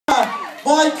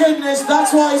my goodness,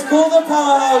 that's why he's called the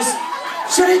Powerhouse.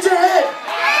 Should he do it?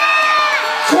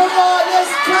 Come on,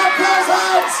 let's clap those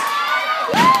hands.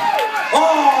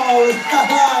 Oh,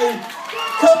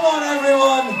 come on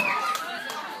everyone.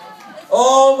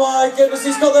 Oh my goodness,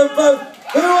 he's got them both.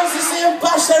 Who wants to see them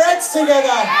bash their heads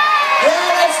together?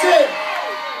 Yeah, let's do it.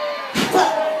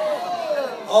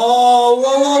 Oh,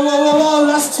 whoa, whoa, whoa, whoa, whoa.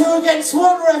 That's 2 against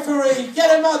 1, referee.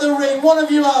 Get him out of the ring, one of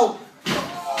you out.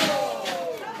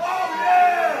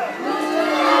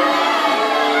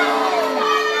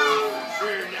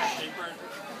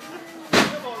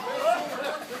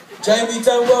 Jamie,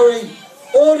 don't worry.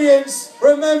 Audience,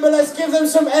 remember, let's give them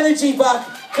some energy back.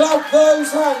 Clap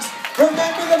those hands.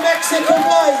 Remember the Mexican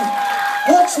way.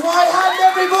 Watch my hand,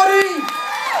 everybody.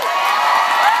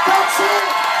 That's it.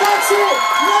 That's it.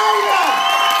 Later.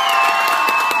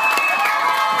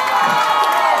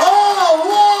 Oh,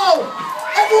 wow.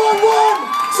 Everyone, 1,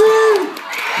 2.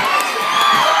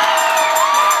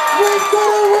 We've got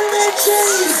a winning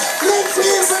team. Let's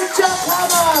hear from Jack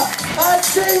Hammer and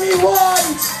Jamie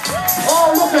White.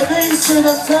 Oh, look at these two,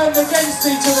 they've turned against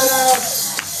each other now.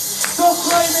 Stop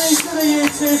blaming each other, you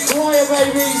two choir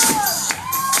babies.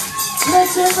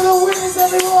 Let's hear for the winners,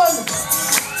 everyone.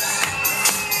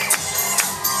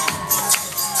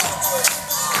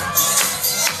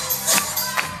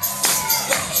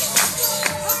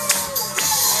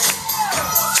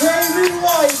 Jamie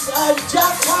White and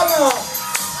Jack Hammer,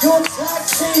 your tag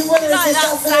team winners this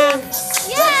afternoon.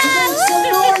 Let's make some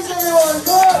noise, everyone,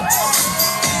 come on.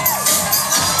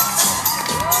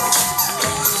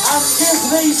 And give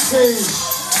these two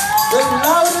the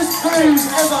loudest boos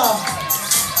ever.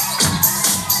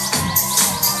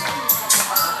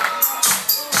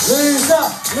 Loser,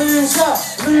 loser,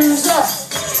 loser.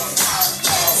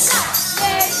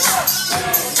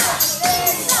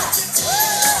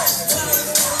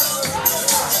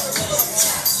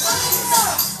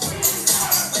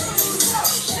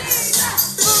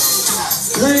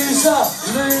 Loser,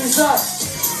 loser.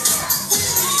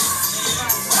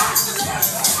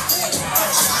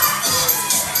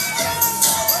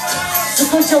 It's a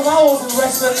good job I wasn't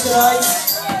wrestling today.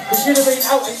 We should have been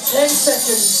out in 10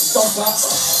 seconds, Stomper.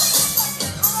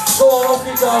 Go on, off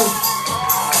you go.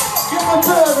 Give them a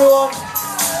boo, everyone.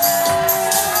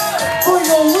 For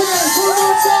your winners, one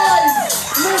more time.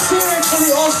 Let's hear it for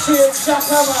the Austrian Jack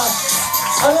Hammer.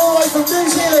 And all the way from New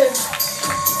Zealand,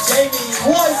 Jamie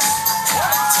White.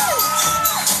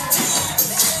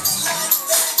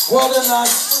 Well done,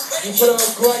 lads. You put up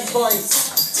a great fight.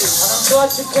 And I'm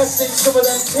glad you kept in some of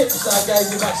them tips that I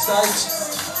gave you backstage.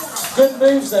 Good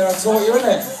moves there, I taught you,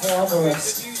 innit? Yeah, have a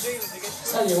rest.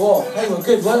 Tell you what, they were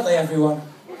good, weren't they, everyone?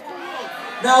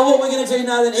 Now, what we're going to do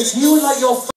now then, if you would like your